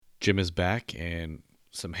Jim is back and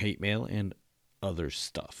some hate mail and other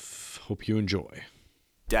stuff. Hope you enjoy.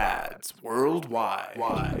 Dads Worldwide.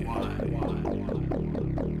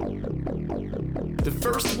 The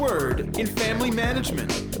first word in family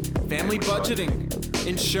management, family budgeting,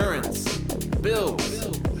 insurance, bills,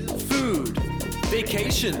 food,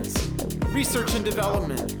 vacations, research and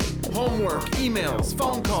development, homework, emails,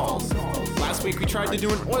 phone calls. Last week we tried to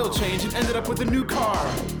do an oil change and ended up with a new car.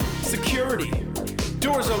 Security.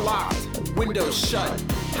 Doors are locked, windows shut,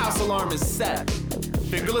 house alarm is set.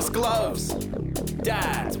 Fingerless gloves.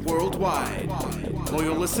 Dads Worldwide.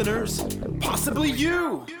 Loyal listeners, possibly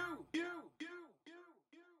you.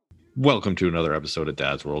 Welcome to another episode of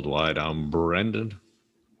Dads Worldwide. I'm Brendan.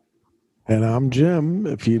 And I'm Jim,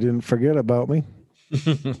 if you didn't forget about me.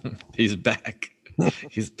 He's back.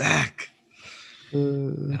 He's back.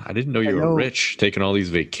 I didn't know you were rich, taking all these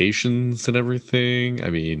vacations and everything. I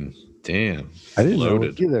mean, damn. I didn't loaded. know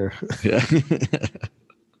it either. Yeah.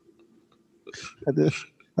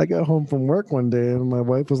 I got home from work one day and my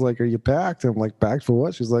wife was like, "Are you packed?" I'm like, "Packed for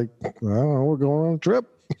what?" She's like, "I don't know, we're going on a trip."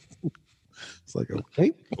 It's like,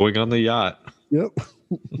 okay. Going on the yacht. Yep.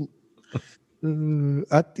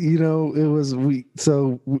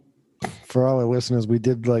 For all our listeners, we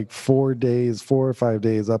did like 4 or 5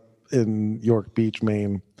 days up in York Beach,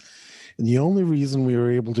 Maine. And the only reason we were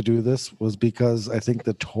able to do this was because I think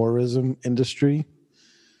the tourism industry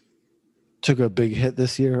took a big hit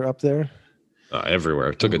this year up there.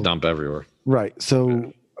 Everywhere. Took a dump everywhere. Right.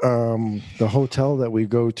 So the hotel that we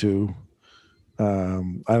go to, I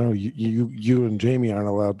don't know, you and Jamie aren't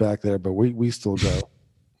allowed back there, but we still go.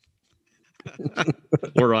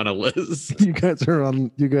 We're on a list. You guys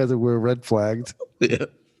were red flagged. Yeah.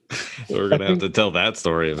 We're going to have to tell that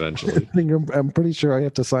story eventually. I'm pretty sure I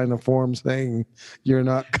have to sign a form saying you're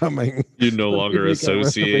not coming. You no longer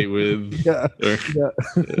associate with. Yeah.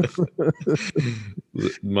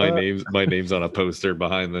 My name's on a poster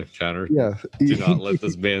behind the counter. Yeah. Do not let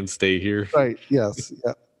this man stay here. Right. Yes.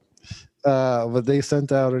 Yeah. But they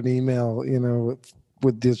sent out an email,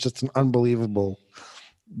 with this just an unbelievable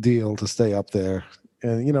deal to stay up there.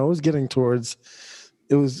 And, it was getting towards,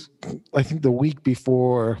 I think the week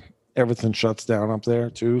before everything shuts down up there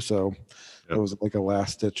too. So It was like a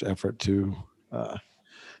last ditch effort to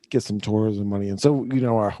get some tourism money. And so,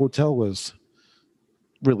 our hotel was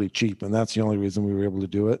really cheap and that's the only reason we were able to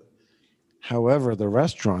do it. However, the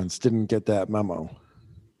restaurants didn't get that memo.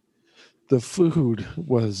 The food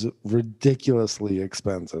was ridiculously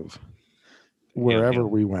expensive wherever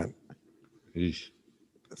we went. Eesh.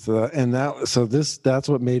 That's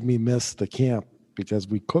what made me miss the camp, because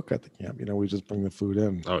we cook at the camp. We just bring the food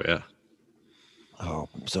in. Oh yeah.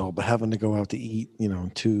 But having to go out to eat,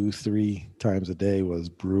 2-3 times a day was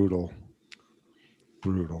brutal.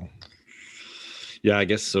 Yeah, I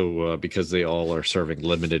guess so. Because they all are serving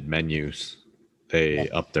limited menus, they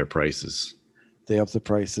up their prices. And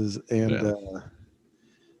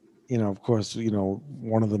of course,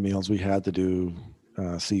 one of the meals we had to do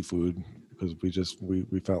seafood because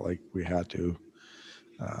we felt like we had to.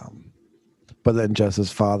 But then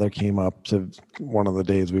Jess's father came up to one of the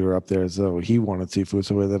days we were up there, so he wanted seafood,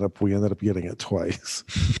 so we ended up getting it twice.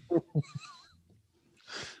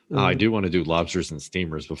 I do want to do lobsters and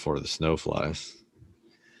steamers before the snow flies.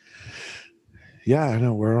 Yeah, I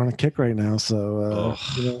know. We're on a kick right now, so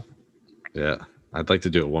Yeah, I'd like to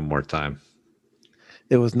do it one more time.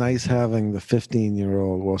 It was nice having the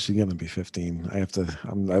 15-year-old. Well, she's gonna be 15. I've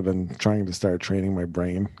been trying to start training my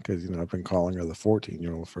brain because I've been calling her the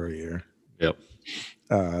 14-year-old for a year. Yep.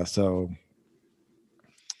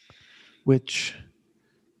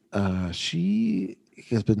 She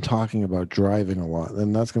has been talking about driving a lot,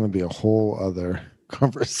 and that's going to be a whole other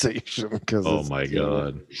conversation. Because oh my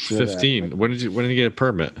god, 15. When did you get a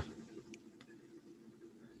permit?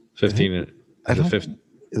 15.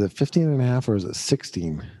 Is it 15 and a half or is it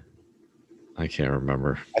 16? I can't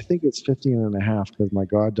remember. I think it's 15 and a half because my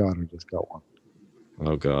goddaughter just got one.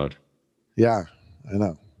 Oh god. Yeah, I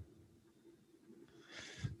know.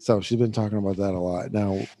 So she's been talking about that a lot.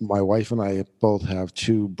 Now, my wife and I both have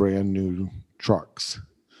 2 brand new trucks.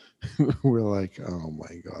 We're like, oh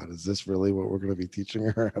my God, is this really what we're going to be teaching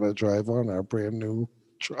her how to drive on, our brand new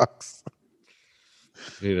trucks?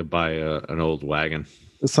 You need to buy an old wagon.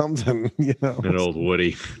 Something, An old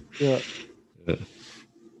Woody. Yeah.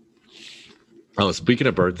 Oh, speaking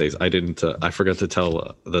of birthdays, I forgot to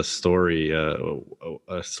tell the story,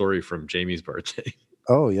 a story from Jamie's birthday.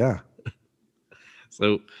 Oh, yeah.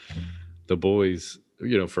 So the boys,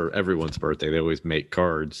 for everyone's birthday, they always make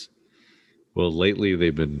cards. Well, lately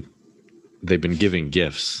they've been giving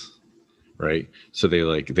gifts, right? So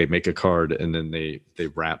they make a card and then they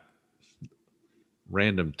wrap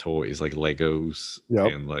random toys like Legos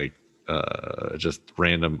Yep. and like just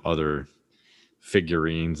random other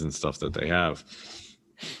figurines and stuff that they have.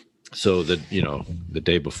 So that, the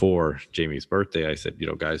day before Jamie's birthday, I said,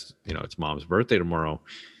 guys, it's Mom's birthday tomorrow.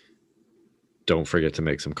 Don't forget to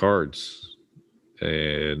make some cards.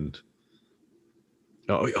 And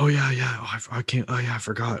oh yeah. I can't. Oh yeah, I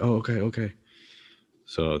forgot. Oh, okay.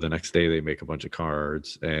 So the next day they make a bunch of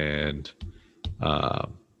cards and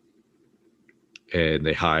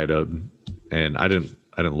they hide them. And I didn't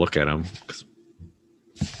look at them because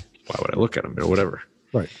why would I look at them or whatever?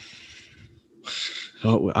 Right.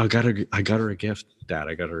 Oh, I got her a gift, Dad.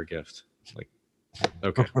 I got her a gift. Like,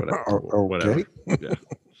 okay, whatever. Okay. Yeah.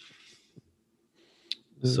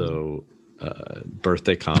 So,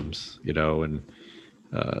 birthday comes, and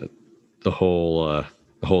the whole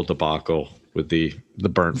debacle with the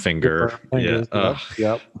burnt finger.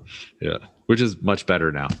 Yep. Yeah. Which is much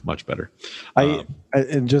better now. Much better. I'm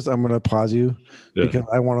going to pause you because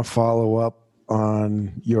I want to follow up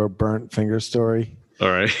on your burnt finger story. All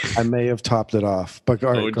right. I may have topped it off, but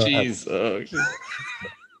all right, oh, geez.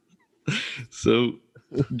 So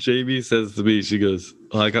Jamie says to me, she goes,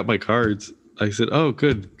 "Oh, I got my cards." I said, "Oh,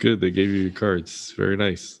 good. They gave you your cards. Very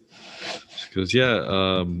nice." She goes, "Yeah,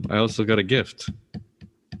 I also got a gift."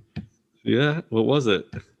 Yeah, what was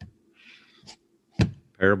it?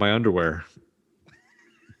 Pair of my underwear.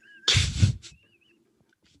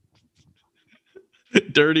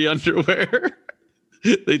 Dirty underwear.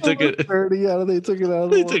 They took it dirty out of. They took it out.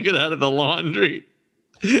 They took it out of the laundry.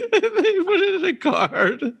 And they put it in a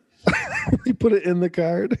card. They put it in the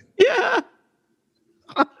card. Yeah.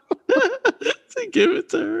 To give it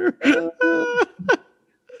to her.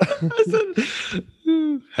 I said,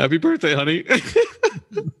 "Happy birthday, honey."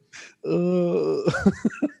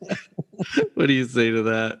 What do you say to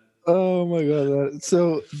that? Oh my god!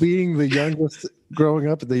 So being the youngest, growing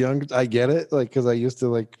up the youngest, I get it. Like because I used to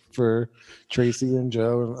like for Tracy and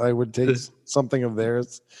Joe, and I would take something of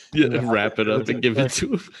theirs, wrap it up and give it to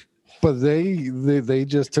them. But they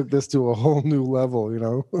just took this to a whole new level,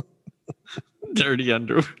 Dirty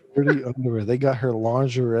underwear. Dirty underwear. They got her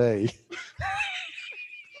lingerie.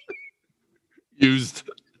 Used.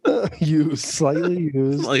 Slightly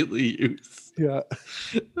used. Slightly used. Yeah.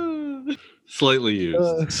 Slightly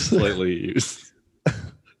used. Slightly used.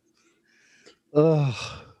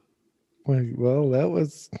 Oh. Well, that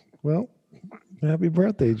was happy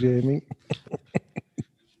birthday, Jamie.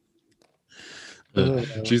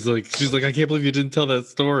 She's like, I can't believe you didn't tell that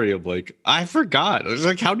story. I'm like, I forgot. I was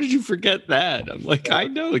like, how did you forget that? I'm like, I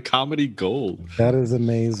know, comedy gold. That is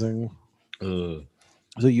amazing.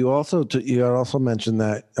 So you also mentioned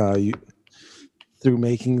that you through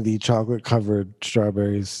making the chocolate covered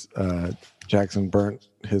strawberries, Jackson burnt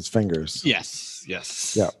his fingers. Yes.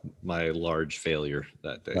 Yeah. My large failure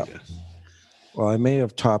that day. Yeah. Yes. Well, I may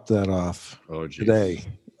have topped that off today.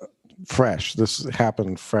 Fresh. This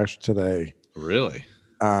happened fresh today. Really?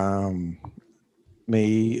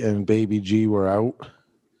 Me and Baby G were out.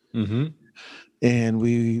 Mm-hmm. And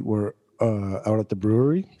we were out at the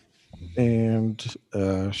brewery. And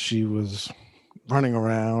she was running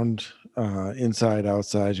around inside,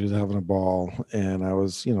 outside. She was having a ball. And I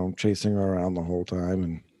was, chasing her around the whole time.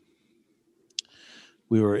 And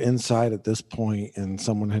we were inside at this point, and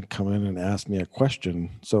someone had come in and asked me a question.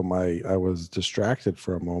 So I was distracted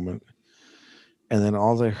for a moment. And then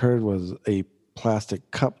all I heard was a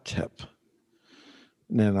plastic cup tip.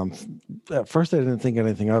 And then at first I didn't think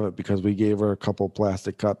anything of it because we gave her a couple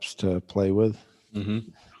plastic cups to play with. Mm-hmm.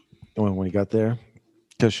 When we got there,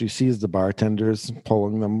 because she sees the bartenders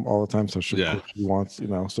pulling them all the time, so she wants,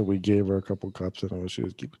 so we gave her a couple cups and she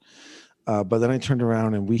was keeping. But then I turned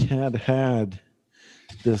around and we had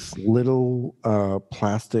this little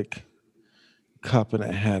plastic cup, and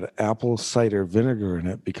it had apple cider vinegar in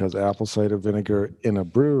it because apple cider vinegar in a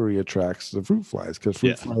brewery attracts the fruit flies because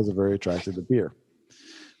fruit flies are very attracted to beer.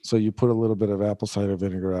 So you put a little bit of apple cider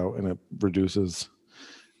vinegar out and it reduces.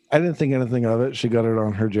 I didn't think anything of it. She got it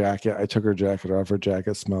on her jacket. I took her jacket off. Her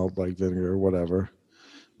jacket smelled like vinegar or whatever.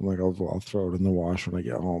 I'm like, I'll throw it in the wash when I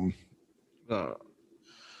get home.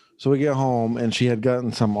 So we get home, and she had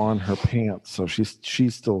gotten some on her pants, so she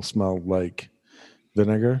still smelled like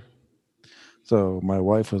vinegar. So my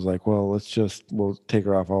wife was like, well, we'll take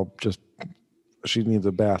her off. She needs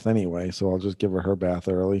a bath anyway, so I'll just give her bath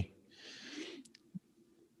early.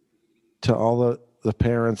 To all the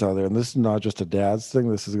parents out there, and this is not just a dad's thing,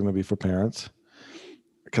 this is going to be for parents,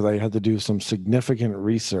 because I had to do some significant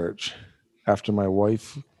research after my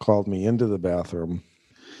wife called me into the bathroom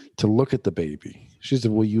to look at the baby. She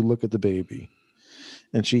said, will you look at the baby?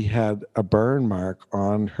 And she had a burn mark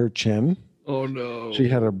on her chin Oh no. She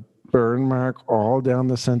had a burn mark all down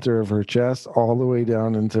the center of her chest, all the way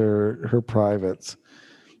down into her privates.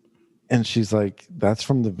 And she's like, that's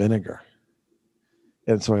from the vinegar.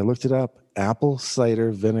 And so I looked it up. Apple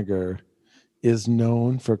cider vinegar is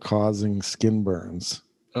known for causing skin burns.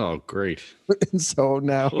 Oh, great. And so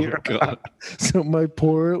now Oh, here, God. so my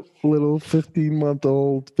poor little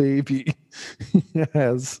 15-month-old baby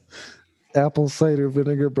has apple cider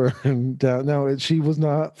vinegar burn down. Now she was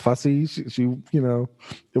not fussy. She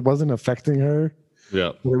it wasn't affecting her.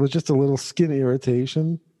 Yeah. It was just a little skin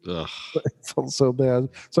irritation. Ugh. It felt so bad.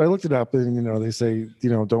 So I looked it up, and they say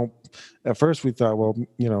don't. At first we thought, well,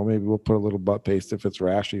 maybe we'll put a little butt paste if it's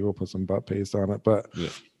rashy. We'll put some butt paste on it, but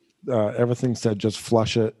everything said just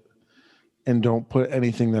flush it and don't put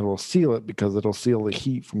anything that will seal it because it'll seal the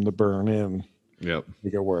heat from the burn in. Yep.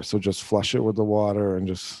 Make it worse. So just flush it with the water and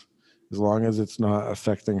just. As long as it's not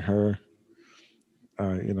affecting her,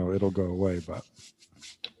 it'll go away. But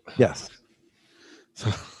yes,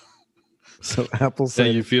 so apple cider.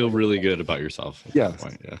 Yeah, you feel really good about yourself. At Yes. that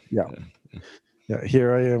point. Yeah.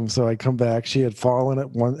 Here I am. So I come back. She had fallen at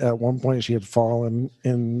one point. She had fallen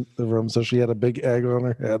in the room, so she had a big egg on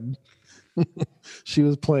her head. She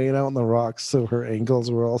was playing out in the rocks, so her ankles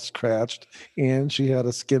were all scratched, and she had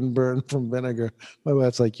a skin burn from vinegar. My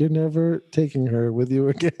wife's like, "You're never taking her with you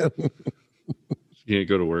again." She can't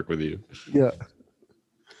go to work with you. Yeah.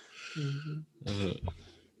 Uh,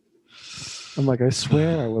 I'm like, I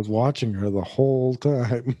swear I was watching her the whole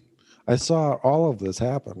time. I saw all of this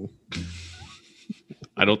happen.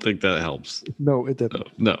 I don't think that helps. No, it didn't.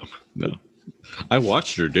 No. I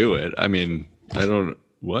watched her do it. I mean, I don't.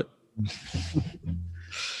 What?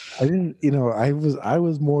 I didn't. I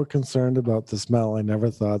was more concerned about the smell. I never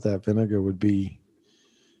thought that vinegar would be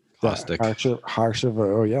that Caustic. harsh of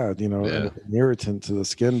a. An irritant to the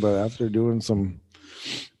skin. But after doing some,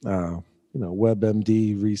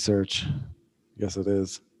 WebMD research, I guess it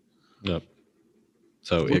is. Yep.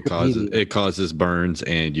 So Wikipedia. it causes burns,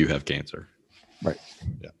 and you have cancer. Right.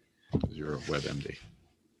 Yeah. 'Cause you're a WebMD.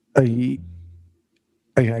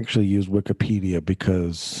 I actually use Wikipedia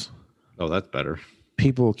because Oh, that's better.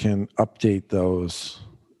 people can update those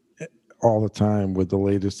all the time with the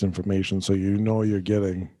latest information, so you're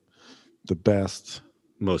getting the best,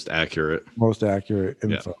 Most accurate. most accurate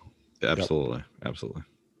info. Absolutely. Absolutely.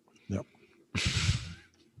 Yep.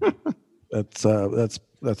 That's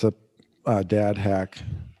a dad hack.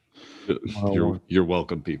 You're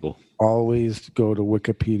welcome, people. Always go to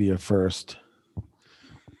Wikipedia first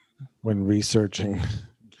when researching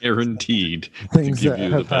Guaranteed things to give that you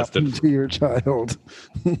the have best happened to your child.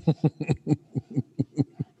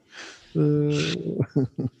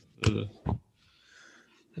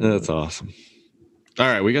 That's awesome. All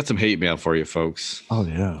right, we got some hate mail for you, folks. Oh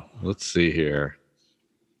yeah. Let's see here.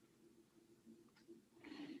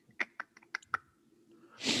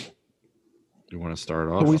 You want to start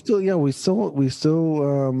off? We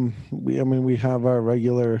have our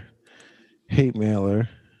regular hate mailer.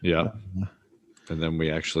 Yeah. And then we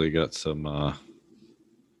actually got some All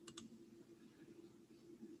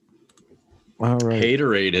right.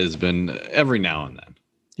 Haterade has been every now and then.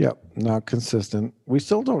 Yep, not consistent. We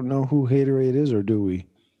still don't know who Haterade is, or do we?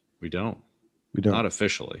 We don't. We don't. Not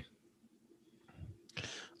officially.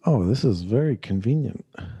 Oh, this is very convenient.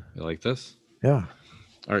 You like this? Yeah.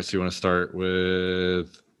 All right, so you want to start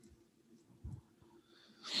with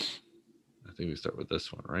I think we start with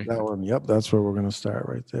this one, right? That one. Yep, that's where we're going to start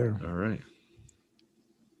right there. All right.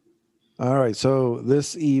 All right. So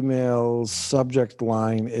this email's subject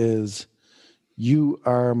line is, "You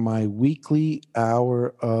are my weekly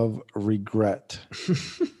hour of regret."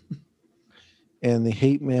 And the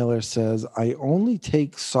hate mailer says, "I only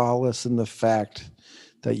take solace in the fact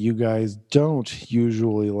that you guys don't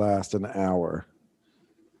usually last an hour."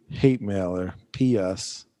 Hate mailer.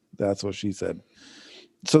 P.S. That's what she said.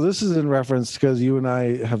 So this is in reference because you and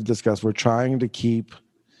I have discussed we're trying to keep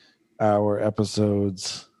our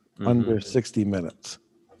episodes under 60 minutes.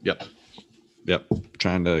 Yep.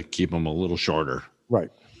 Trying to keep them a little shorter.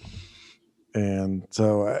 Right. And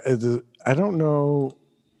so I don't know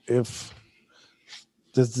if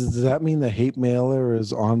does that mean the hate mailer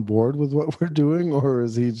is on board with what we're doing, or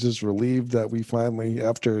is he just relieved that we finally,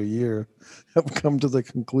 after a year, have come to the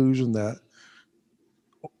conclusion that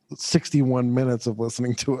 61 minutes of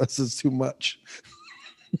listening to us is too much?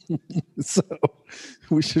 So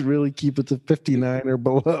we should really keep it to 59 or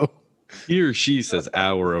below. He or she says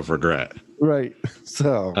hour of regret. Right.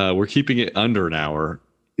 So We're keeping it under an hour.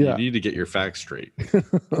 Yeah. You need to get your facts straight.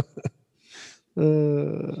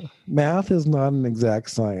 Math is not an exact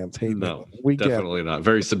science. Hey, No, we get it. definitely not.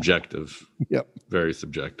 Very subjective. Yep. Very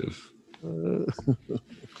subjective. All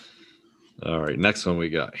right, next one we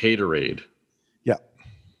got Haterade, Yeah.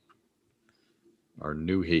 our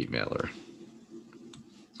new hate mailer.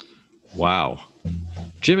 Wow.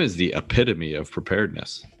 Jim is the epitome of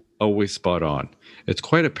preparedness. Always spot on. It's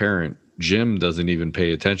quite apparent Jim doesn't even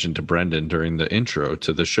pay attention to Brendan during the intro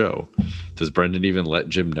to the show. Does Brendan even let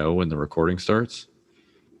Jim know when the recording starts?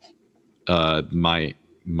 I'm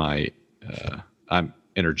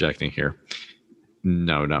interjecting here.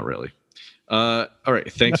 No, not really. All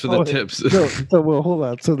right. Thanks for the tips. So well, hold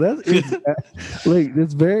on. So that is like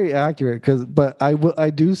it's very accurate but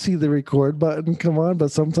I do see the record button come on,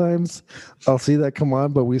 but sometimes I'll see that come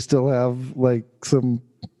on, but we still have like some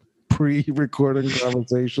pre-recording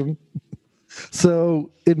conversation.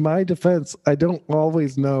 So in my defense, I don't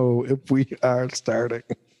always know if we are starting.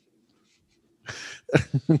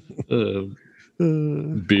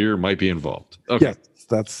 Beer might be involved. Okay. Yes,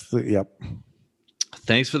 that's yep.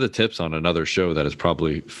 Thanks for the tips on another show that is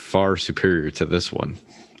probably far superior to this one.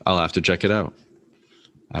 I'll have to check it out.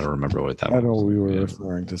 I don't remember what that was. I know we were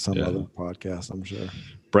referring to some other podcast, I'm sure.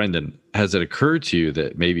 Brendan, has it occurred to you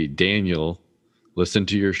that maybe Daniel listened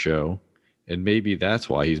to your show and maybe that's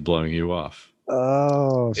why he's blowing you off?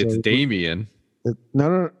 Oh, it's Damien.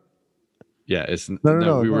 No. Yeah, it's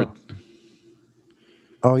no.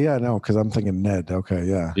 Oh yeah, no, because I'm thinking Ned. Okay,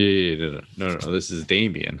 yeah. No. This is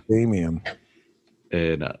Damien.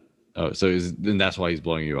 And and that's why he's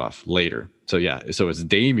blowing you off later. So yeah, so it's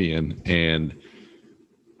Damien and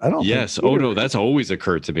I don't. Yes. Oh no, that's always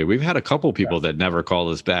occurred to me. We've had a couple people that never call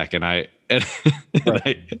us back, and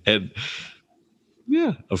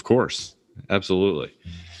yeah, of course, absolutely.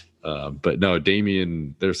 But no,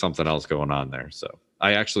 Damien, there's something else going on there. So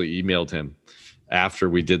I actually emailed him after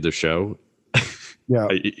we did the show. Yeah,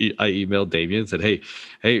 I emailed Damien and said, hey,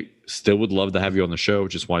 still would love to have you on the show.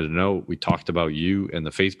 Just wanted to know. We talked about you and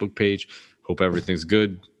the Facebook page. Hope everything's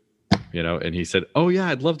good. And he said, oh yeah,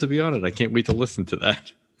 I'd love to be on it. I can't wait to listen to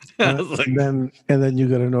that. And then you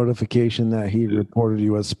got a notification that he reported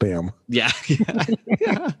you as spam. Yeah.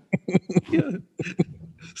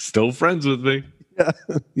 Still friends with me.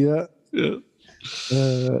 Yeah.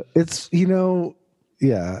 It's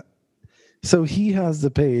yeah. So he has the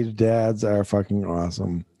page. Dads are fucking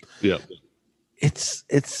awesome. Yeah. It's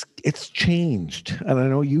changed, and I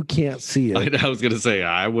know you can't see it. I was gonna say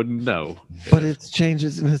I wouldn't know, but it's changed,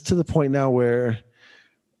 and it's to the point now where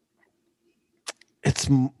it's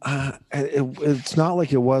not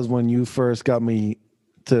like it was when you first got me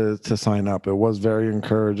to sign up. It was very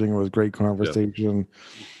encouraging. It was great conversation. Yep.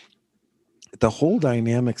 The whole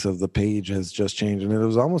dynamics of the page has just changed, and it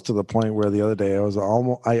was almost to the point where the other day I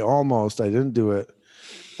didn't do it,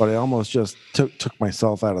 but I almost just took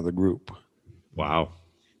myself out of the group. Wow,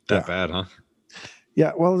 that bad, huh?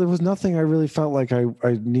 Yeah, well, there was nothing I really felt like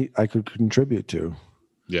I could contribute to.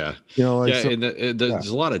 Yeah, and there's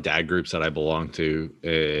a lot of dad groups that I belong to,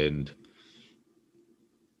 and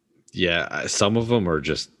yeah, some of them are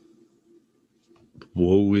just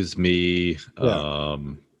woe is me. Yeah.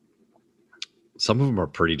 Some of them are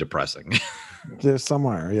pretty depressing. There's some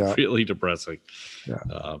are, yeah, really depressing.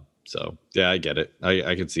 Yeah. So yeah, I get it.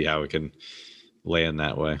 I can see how it can land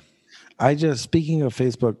that way. Speaking of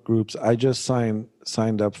Facebook groups, I just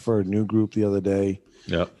signed up for a new group the other day.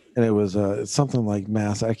 Yeah. And it was it's something like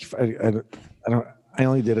mass. I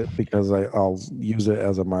only did it because I'll use it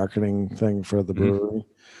as a marketing thing for the brewery.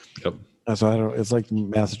 Yep. So it's like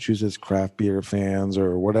Massachusetts craft beer fans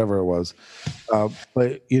or whatever it was.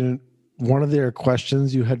 But one of their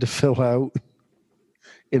questions you had to fill out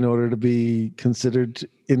in order to be considered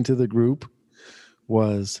into the group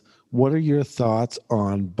was, what are your thoughts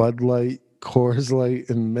on Bud Light, Coors Light,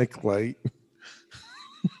 and Mick Light?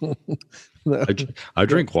 I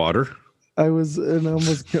drink water. I was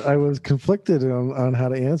conflicted on how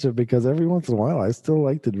to answer because every once in a while I still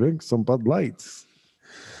like to drink some Bud Lights.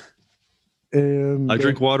 And I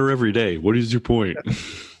drink water every day. What is your point?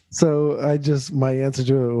 So my answer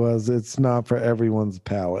to it was, it's not for everyone's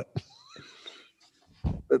palate.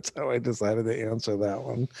 That's how I decided to answer that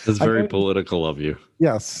one. That's very political of you.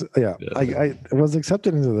 Yes. Yeah. I was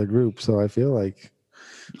accepted into the group, so I feel like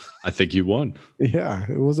I think you won. Yeah,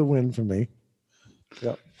 it was a win for me.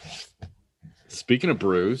 Yep. Speaking of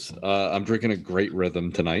brews, I'm drinking a Great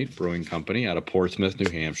Rhythm tonight, brewing company out of Portsmouth, New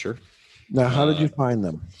Hampshire. Now, how did you find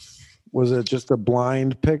them? Was it just a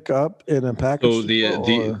blind pickup in a package? So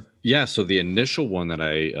so the initial one that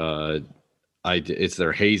I did, it's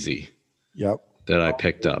their hazy. Yep. That I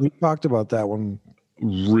picked up. We talked about that one.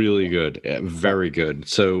 Really good, very good.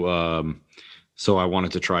 So I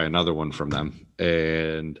wanted to try another one from them,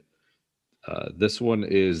 and this one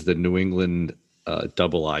is the New England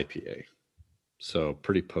double IPA. So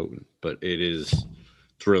pretty potent, but it's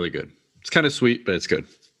really good. It's kind of sweet, but it's good.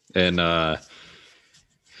 And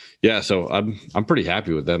yeah, so I'm pretty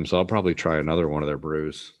happy with them. So I'll probably try another one of their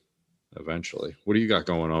brews eventually. What do you got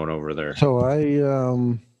going on over there? So I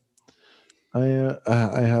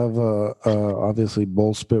have obviously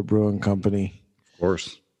Bull Spit Brewing Company Of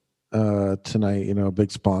course. tonight. You know, a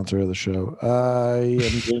big sponsor of the show. I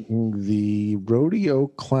am drinking the Rodeo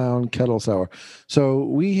Clown Kettle Sour. So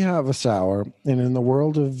we have a sour, and in the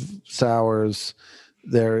world of sours,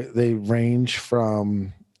 they range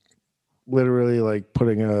from literally like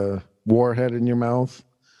putting a warhead in your mouth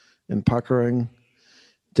and puckering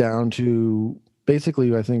down to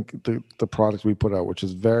basically, I think the product we put out, which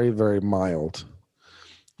is very, very mild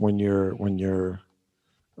when you're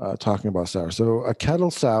talking about sour. So a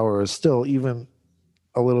kettle sour is still even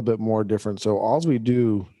a little bit more different. So all we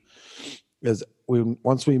do is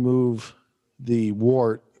once we move the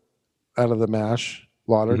wort out of the mash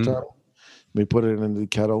lauter tub, we put it into the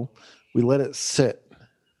kettle. We let it sit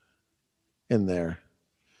in there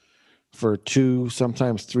for 2,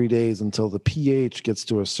 sometimes 3 days until the pH gets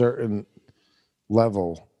to a certain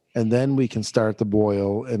level, and then we can start the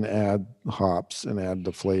boil and add hops and add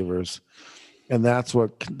the flavors, and that's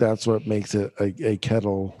what makes it a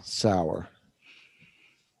kettle sour.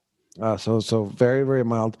 So very, very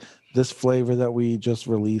mild. This flavor that we just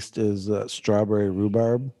released is strawberry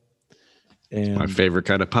rhubarb, and My favorite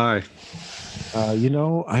kind of pie. you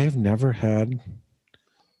know, I have never had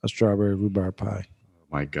a strawberry rhubarb pie Oh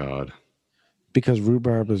my God. because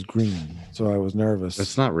rhubarb is green, so I was nervous.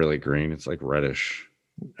 It's not really green. It's like reddish.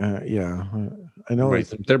 Yeah, I know.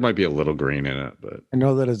 There might be a little green in it, but I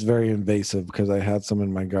know that it's very invasive because I had some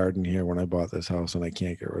in my garden here when I bought this house, and I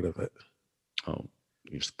can't get rid of it. oh,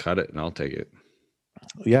 you just cut it and I'll take it.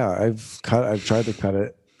 Yeah, I've tried to cut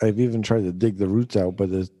it. I've even tried to dig the roots out, but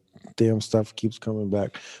the damn stuff keeps coming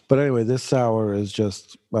back. But anyway, this sour is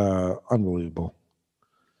just unbelievable.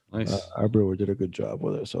 Nice. Our brewer did a good job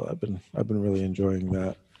with it, so I've been really enjoying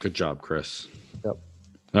that. Good job, Chris. Yep.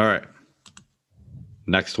 All right.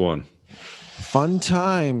 Next one. Fun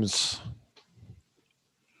times.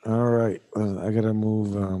 All right, I gotta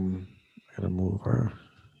move.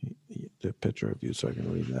 The picture of you so I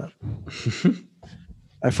can read that.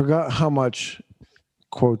 I forgot how much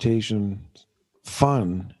quotation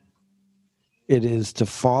fun it is to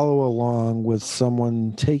follow along with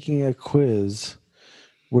someone taking a quiz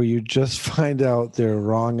where you just find out they're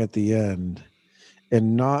wrong at the end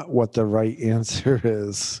and not what the right answer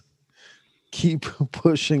is. Keep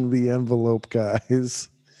pushing the envelope, guys.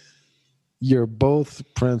 You're both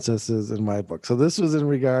princesses in my book. So this was in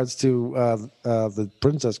regards to the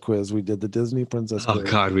princess quiz. We did the Disney princess Oh quiz.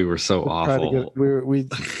 God, we were so awful. We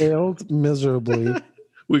failed miserably.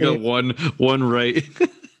 We got one right.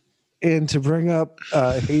 And to bring up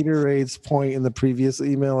Haterade's point in the previous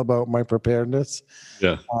email about my preparedness,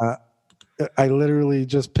 Yeah. I literally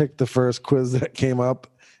just picked the first quiz that came up,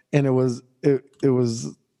 and it was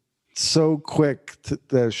so quick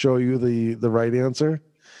to show you the right answer,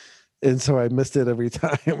 and so I missed it every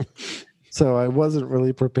time. So I wasn't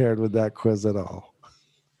really prepared with that quiz at all.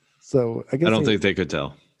 So I guess I don't think they could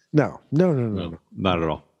tell. No. Not at all. Not at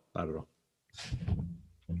all.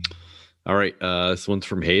 All right. This one's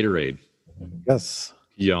from Haterade. Yes.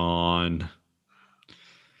 Yawn.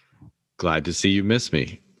 Glad to see you miss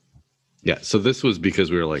me. Yeah. So this was because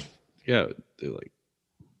we were like, yeah, they like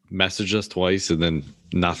messaged us twice and then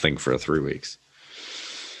nothing for 3 weeks.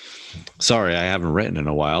 Sorry, I haven't written in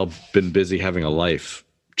a while. Been busy having a life.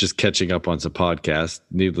 Just catching up on some podcasts.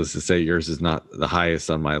 Needless to say, yours is not the highest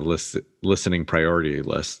on my listening priority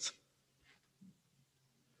list.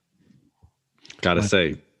 Gotta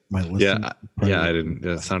say, yeah, I didn't.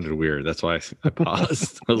 That sounded weird. That's why I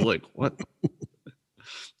paused. I was like, "What?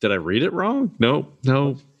 Did I read it wrong?" No.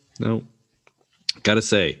 Gotta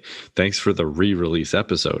say, thanks for the re-release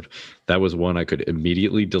episode. That was one I could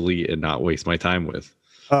immediately delete and not waste my time with.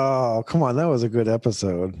 Oh, come on, that was a good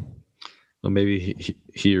episode. Well, maybe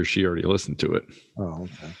he or she already listened to it. Oh,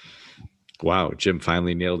 okay. Wow, Jim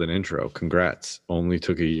finally nailed an intro. Congrats. Only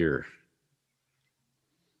took a year.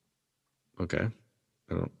 Okay.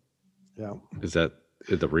 I don't. Yeah. Is that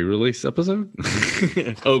the re-release episode?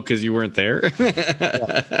 Oh, because you weren't there?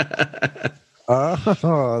 Yeah.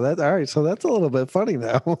 Oh, that's all right. So that's a little bit funny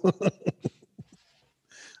now.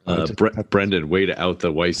 Brendan, way to out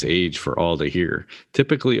the wife's age for all to hear.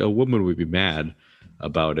 Typically, a woman would be mad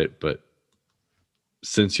about it, but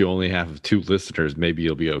since you only have 2 listeners, maybe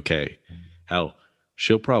you'll be okay. Hell,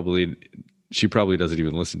 she probably doesn't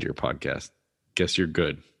even listen to your podcast. Guess you're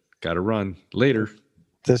good. Got to run later.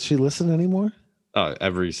 Does she listen anymore?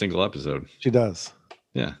 Every single episode. She does.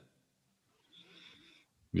 Yeah.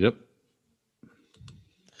 Yep.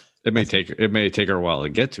 It may take her a while to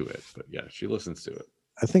get to it, but yeah, she listens to it.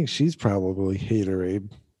 I think she's probably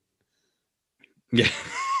haterade. Yeah.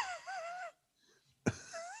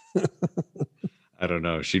 I don't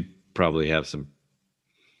know. She'd probably have some,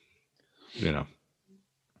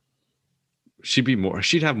 she'd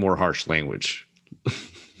have more harsh language.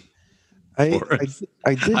 I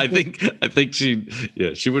think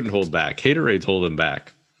she wouldn't hold back. Haterade's holding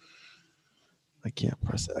back. I can't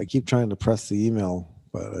press it. I keep trying to press the email,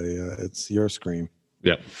 but it's your screen.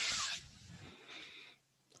 Yep.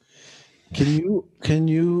 Can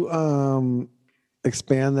you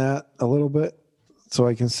expand that a little bit so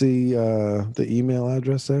I can see the email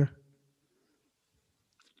address there?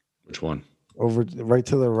 Which one? Over right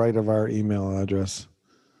to the right of our email address.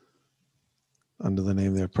 Under the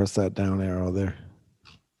name there, press that down arrow there.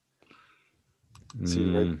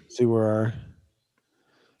 See where our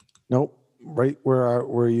nope, right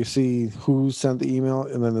where you see who sent the email,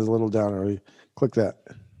 and then there's a little down arrow. Click that.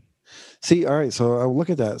 See, all right. So I'll look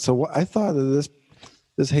at that. So I thought that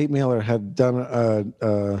this hate mailer had done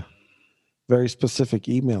a very specific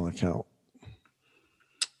email account.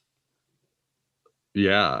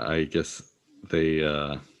 Yeah, I guess they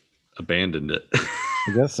abandoned it.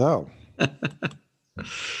 I guess so.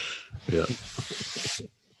 Yeah.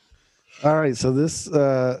 All right. So this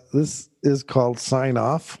is called Sign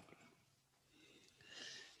Off,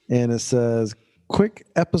 and it says, "Quick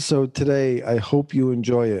episode today. I hope you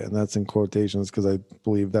enjoy it," and that's in quotations because I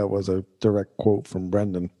believe that was a direct quote from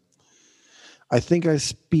Brendan. "I think I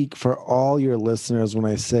speak for all your listeners when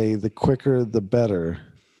I say the quicker the better.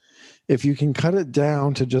 If you can cut it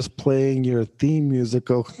down to just playing your theme music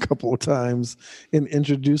a couple of times and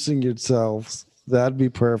introducing yourselves, that'd be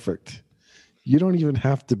perfect. You don't even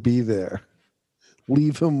have to be there.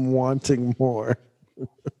 Leave him wanting more."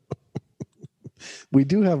 We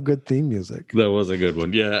do have good theme music. That was a good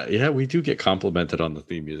one. Yeah, we do get complimented on the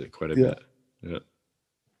theme music quite a bit. Yeah.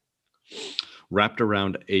 Wrapped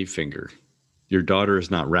around a finger. Your daughter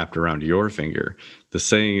is not wrapped around your finger. The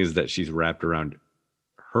saying is that she's wrapped around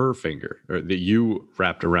her finger, or that you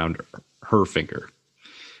wrapped around her finger,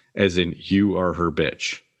 as in you are her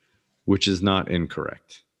bitch, which is not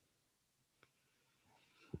incorrect.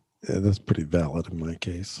 Yeah, that's pretty valid in my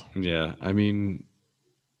case. Yeah, I mean,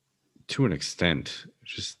 to an extent,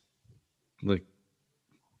 just like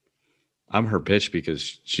I'm her bitch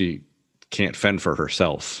because she can't fend for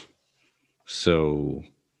herself. So,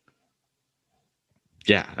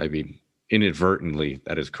 yeah, I mean, inadvertently,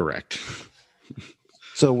 that is correct.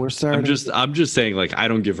 So we're starting. I'm just saying, like, I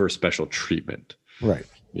don't give her special treatment. Right.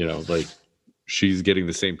 Like she's getting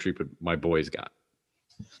the same treatment my boys got.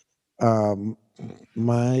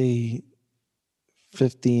 My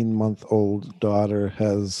 15-month-old daughter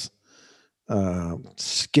has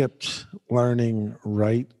skipped learning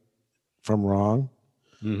right from wrong,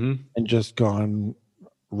 and just gone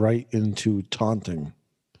right into taunting.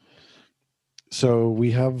 So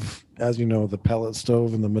we have, as you know, the pellet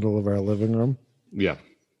stove in the middle of our living room. Yeah.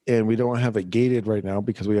 And we don't have it gated right now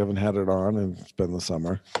because we haven't had it on, and it's been the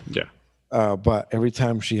summer. Yeah. But every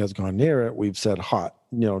time she has gone near it, we've said hot,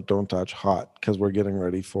 don't touch hot, because we're getting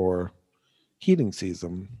ready for heating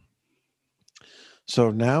season. So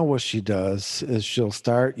now what she does is she'll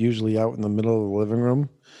start usually out in the middle of the living room,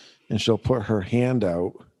 and she'll put her hand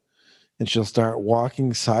out, and she'll start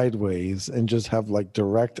walking sideways and just have like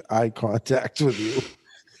direct eye contact with you,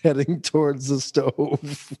 heading towards the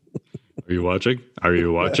stove. Are you watching? Are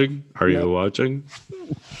you watching? Are you watching?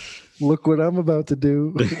 Look what I'm about to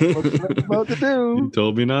do. Look what I'm about to do. You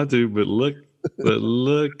told me not to, but look.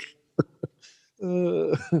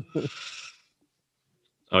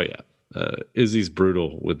 Oh yeah. Izzy's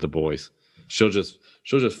brutal with the boys. She'll just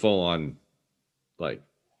full on, like,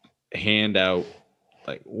 hand out,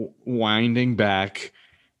 like winding back,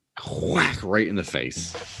 whack right in the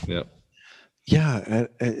face. Yep. Yeah,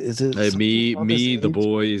 is it me, the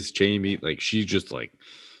boys, Jamie? Like, she just like,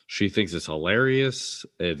 she thinks it's hilarious,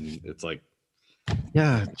 and it's like,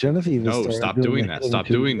 yeah, Genevieve. No, stop doing that. Stop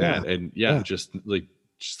doing that. And just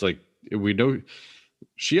like we know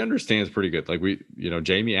she understands pretty good. Like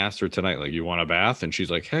Jamie asked her tonight, like, you want a bath? And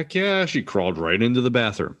she's like, heck yeah. She crawled right into the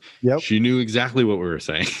bathroom. Yep. She knew exactly what we were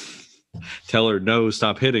saying. Tell her no,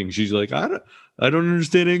 stop hitting. She's like, I don't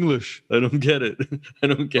understand English. I don't get it. I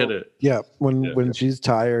don't get it. Yeah. When she's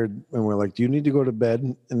tired and we're like, do you need to go to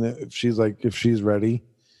bed? And if she's ready,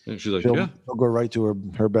 and she's like, she'll go right to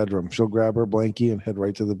her bedroom. She'll grab her blankie and head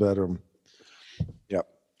right to the bedroom. Yep.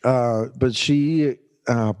 But she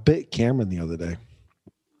bit Cameron the other day.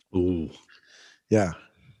 Ooh. Yeah.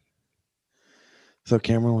 So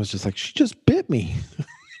Cameron was just like, she just bit me.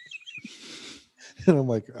 And I'm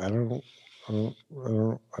like, I don't know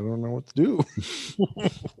what to do.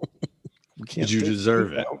 We can't Did you take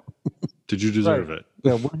deserve it it? out. Did you deserve Right. it?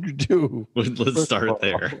 Yeah, what'd you do? Let's First of start all.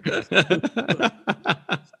 there.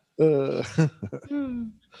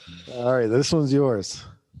 All right, this one's yours.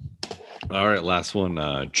 All right, last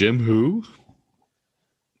one. Jim who?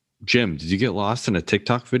 Jim, did you get lost in a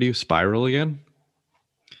TikTok video spiral again?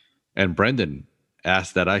 And Brendan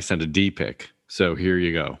asked that I send a D pic. So here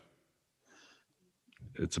you go.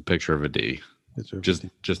 It's a picture of a D.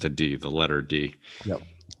 Just a D, the letter D. Yep.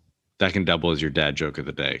 That can double as your dad joke of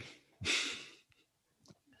the day.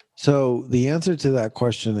 So the answer to that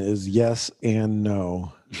question is yes and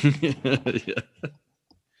no. Yeah.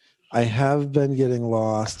 I have been getting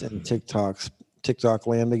lost in TikTok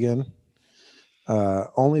land again.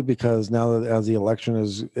 Only because now that as the election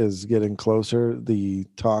is getting closer, the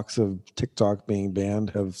talks of TikTok being banned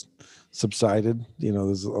have subsided. You know,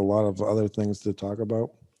 there's a lot of other things to talk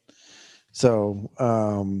about. So,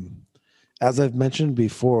 as I've mentioned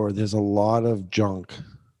before, there's a lot of junk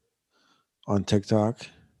on TikTok,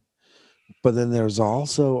 but then there's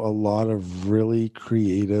also a lot of really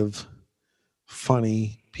creative,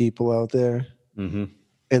 funny people out there, Mm-hmm.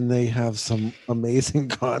 and they have some amazing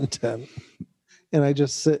content. And I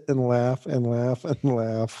just sit and laugh and laugh and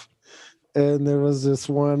laugh. And there was this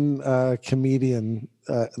one comedian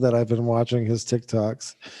that I've been watching his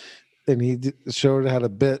TikToks, and he showed how to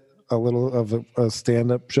bit a little of a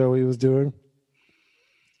stand-up show he was doing,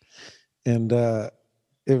 and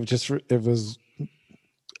it was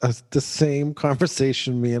the same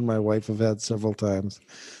conversation me and my wife have had several times.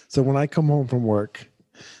 So when I come home from work,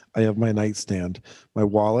 I have my nightstand, my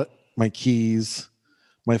wallet, my keys,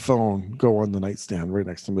 my phone go on the nightstand right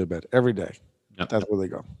next to my bed every day. Yep. That's where they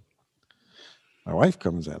go. My wife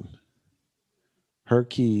comes in. Her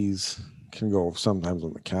keys can go sometimes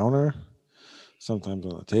on the counter, sometimes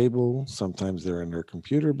on the table, sometimes they're in her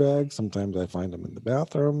computer bag, sometimes I find them in the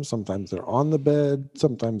bathroom, sometimes they're on the bed,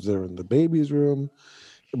 sometimes they're in the baby's room,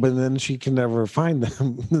 but then she can never find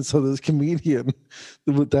them. And so this comedian,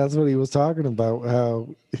 that's what he was talking about, how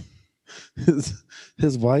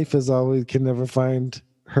his wife can never find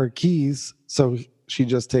her keys, so she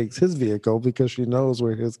just takes his vehicle because she knows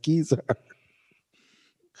where his keys are.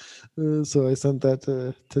 So I sent that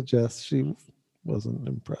to Jess. She wasn't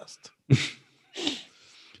impressed.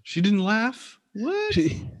 She didn't laugh? What?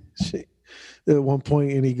 She at one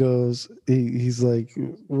point, and he goes, he's like,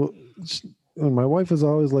 well, and my wife is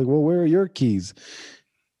always like, well, where are your keys?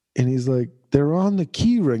 And he's like, they're on the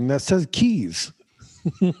key ring that says keys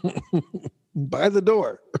by the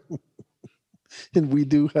door. And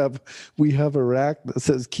we have a rack that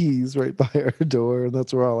says keys right by our door, and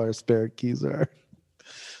that's where all our spare keys are.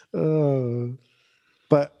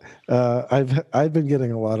 But I've been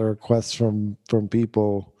getting a lot of requests from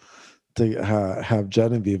people to have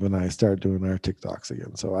Genevieve and I start doing our TikToks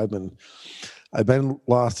again. So I've been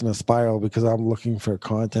lost in a spiral because I'm looking for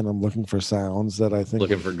content. I'm looking for sounds that I think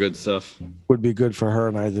Looking for good stuff. would be good for her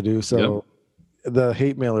and I to do. So the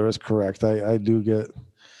hate mailer is correct. I do get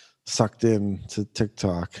sucked in to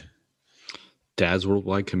TikTok. Dad's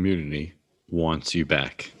Worldwide Community wants you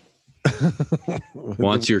back.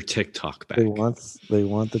 Wants your TikTok back. They want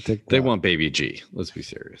the TikTok. They want Baby G. Let's be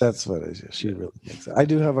serious. That's what it is. She really thinks. I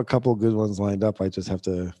do have a couple good ones lined up. I just have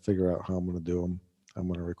to figure out how I'm going to do them. I'm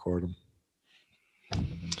going to record them.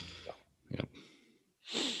 Yeah.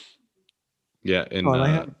 Yeah, and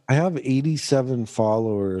I have 87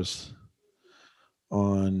 followers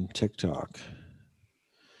on TikTok,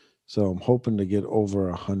 so I'm hoping to get over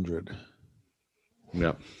 100.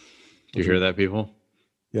 Yep. Do you hear that, people?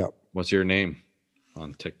 Yep. What's your name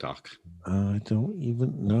on TikTok? I don't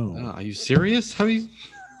even know. Are you serious? How you?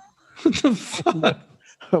 What the fuck?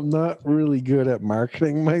 I'm not really good at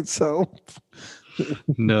marketing myself.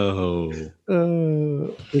 No.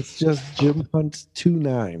 It's just Jim Hunt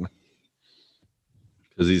 29.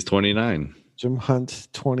 Because he's 29. Jim Hunt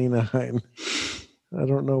 29. I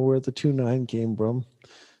don't know where the 29 came from.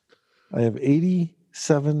 I have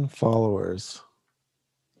 87 followers.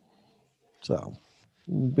 So,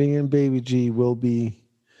 me and Baby G will be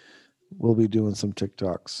doing some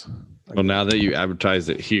TikToks. Well, now that you advertise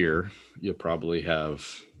it here, you'll probably have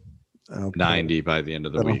 90 by the end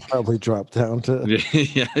of the week. I'll probably drop down to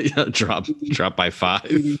yeah, drop by 5.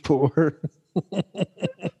 84.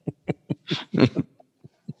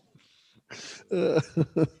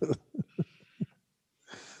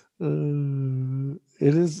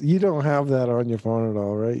 It is. You don't have that on your phone at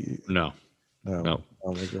all, right? No. No.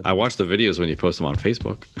 I watch the videos when you post them on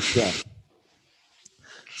Facebook. Yeah.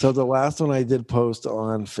 So the last one I did post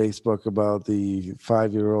on Facebook about the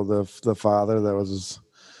 5-year-old, the father that was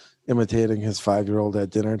imitating his 5-year-old at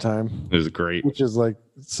dinner time, It was great. which is like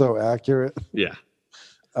so accurate. Yeah.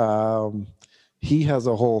 He has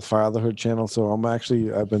a whole fatherhood channel, so I've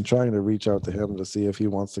been trying to reach out to him to see if he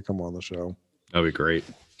wants to come on the show. That'd be great.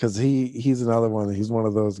 Because he's another one. He's one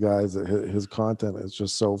of those guys that his content is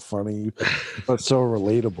just so funny, but so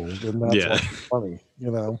relatable, and that's what's funny, you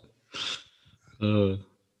know.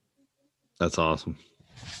 That's awesome.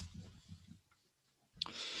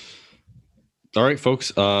 All right,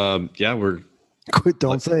 folks. We're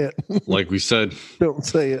Don't say it. like we said. Don't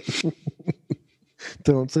say it.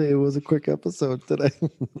 Don't say it was a quick episode today.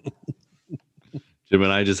 Jim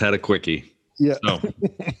and I just had a quickie. Yeah. So,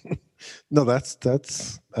 no, that's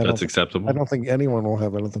acceptable. I don't think anyone will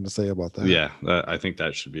have anything to say about that. Yeah, I think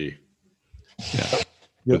that should be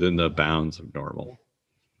within the bounds of normal.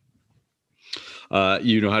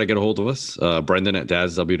 You know how to get a hold of us. Brendan at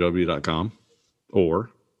dadsww.com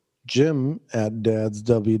or Jim at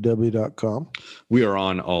dadsww.com. We are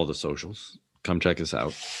on all the socials. Come check us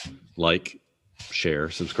out. Like, share,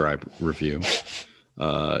 subscribe, review,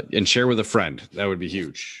 and share with a friend. That would be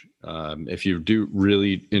huge. If you do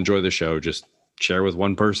really enjoy the show, just share with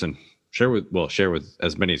one person. Share with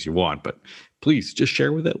as many as you want, but please just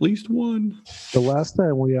share with at least one. The last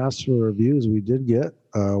time we asked for reviews, we did get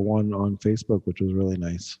one on Facebook, which was really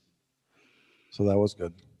nice. So that was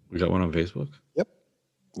good. We got one on Facebook? Yep.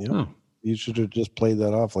 Oh. You should have just played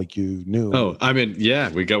that off like you knew. Oh, I mean, yeah,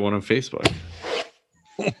 we got one on Facebook.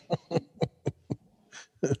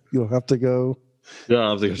 You'll have to go. Yeah,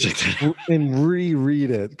 I'll have to go check that out. And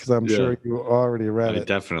reread it because I'm sure you already read it. I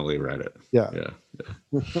definitely read it. Yeah.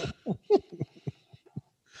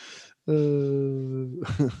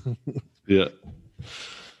 Yeah.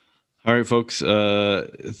 All right, folks.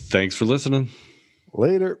 Thanks for listening.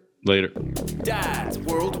 Later. Dads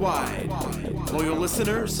worldwide. Loyal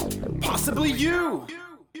listeners, possibly you.